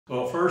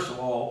Well, first of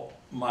all,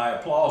 my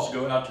applause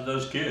go out to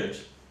those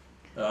kids.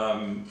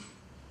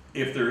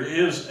 If there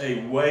is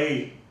a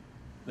way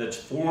that's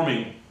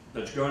forming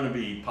that's going to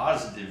be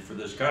positive for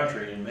this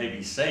country and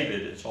maybe save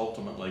it, it's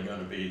ultimately going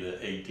to be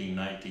the 18,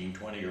 19,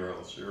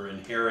 20-year-olds who are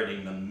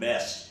inheriting the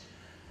mess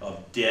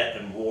of debt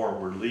and war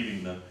we're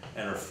leaving them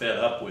and are fed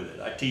up with it.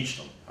 I teach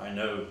them. I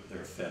know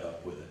they're fed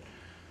up with it.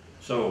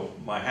 So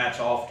my hat's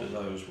off to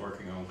those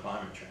working on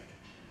climate change.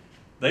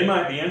 They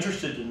might be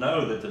interested to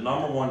know that the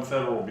 #1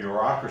 federal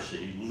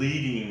bureaucracy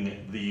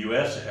leading the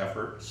U.S.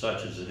 effort,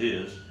 such as it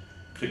is,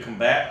 to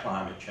combat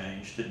climate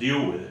change, to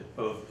deal with it,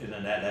 both in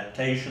an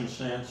adaptation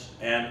sense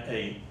and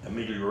an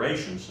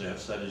amelioration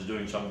sense, that is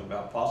doing something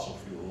about fossil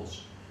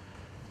fuels,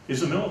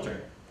 is the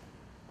military,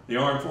 the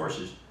armed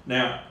forces.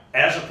 Now,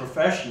 as a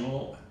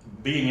professional,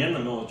 being in the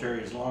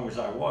military as long as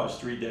I was,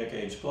 3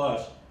 decades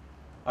plus,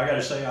 I got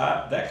to say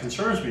that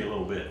concerns me a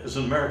little bit as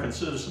an American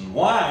citizen.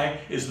 Why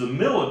is the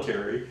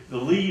military the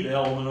lead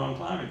element on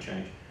climate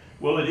change?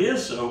 Well, it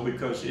is so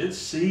because it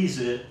sees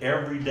it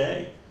every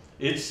day.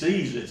 It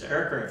sees its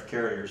aircraft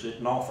carriers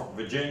at Norfolk,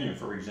 Virginia,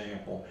 for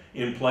example,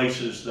 in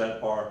places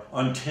that are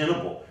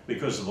untenable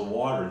because of the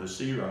water, the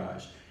sea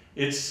rise.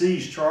 It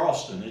sees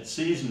Charleston, it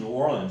sees New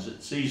Orleans,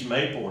 it sees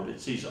Mayport,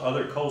 it sees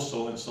other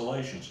coastal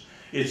installations.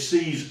 It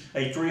sees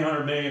a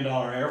 $300 million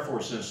Air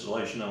Force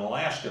installation in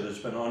Alaska that's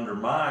been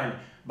undermined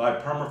by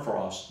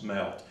permafrost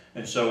melt,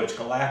 and so it's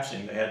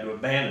collapsing. They had to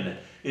abandon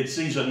it. It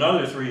sees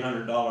another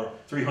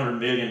 $300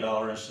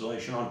 million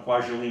installation on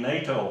Kwajalein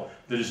Atoll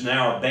that is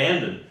now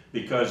abandoned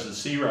because the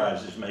sea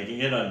rise is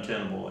making it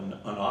untenable and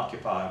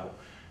unoccupiable.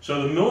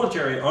 So the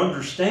military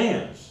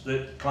understands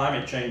that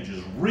climate change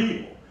is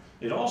real.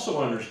 It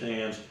also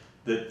understands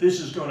that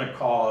this is going to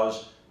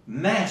cause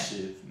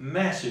massive,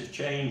 massive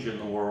change in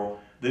the world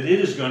that it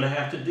is going to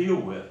have to deal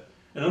with.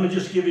 And let me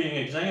just give you an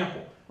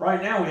example.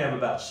 Right now we have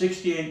about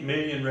 68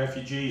 million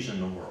refugees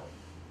in the world.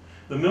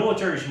 The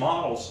military's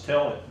models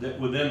tell it that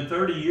within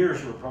 30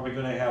 years we're probably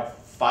going to have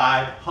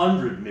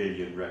 500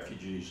 million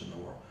refugees in the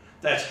world.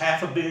 That's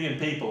 500 million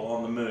people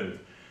on the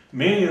move.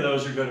 Many of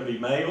those are going to be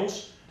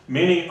males,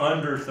 many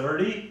under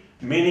 30,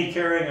 many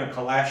carrying a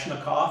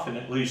Kalashnikov and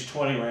at least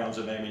 20 rounds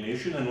of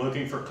ammunition and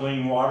looking for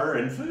clean water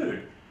and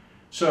food.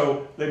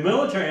 So the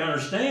military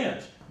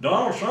understands.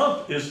 Donald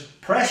Trump is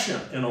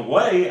prescient in a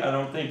way. I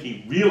don't think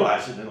he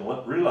realizes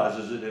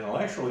it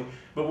intellectually,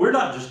 but we're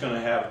not just going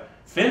to have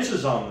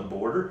fences on the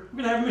border. We're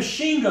going to have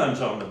machine guns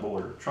on the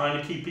border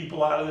trying to keep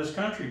people out of this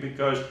country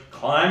because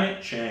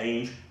climate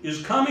change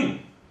is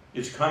coming.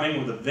 It's coming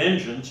with a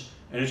vengeance,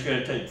 and it's going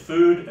to take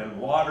food and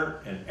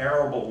water and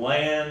arable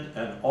land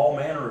and all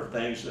manner of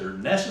things that are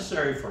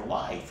necessary for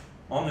life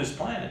on this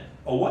planet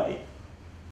away.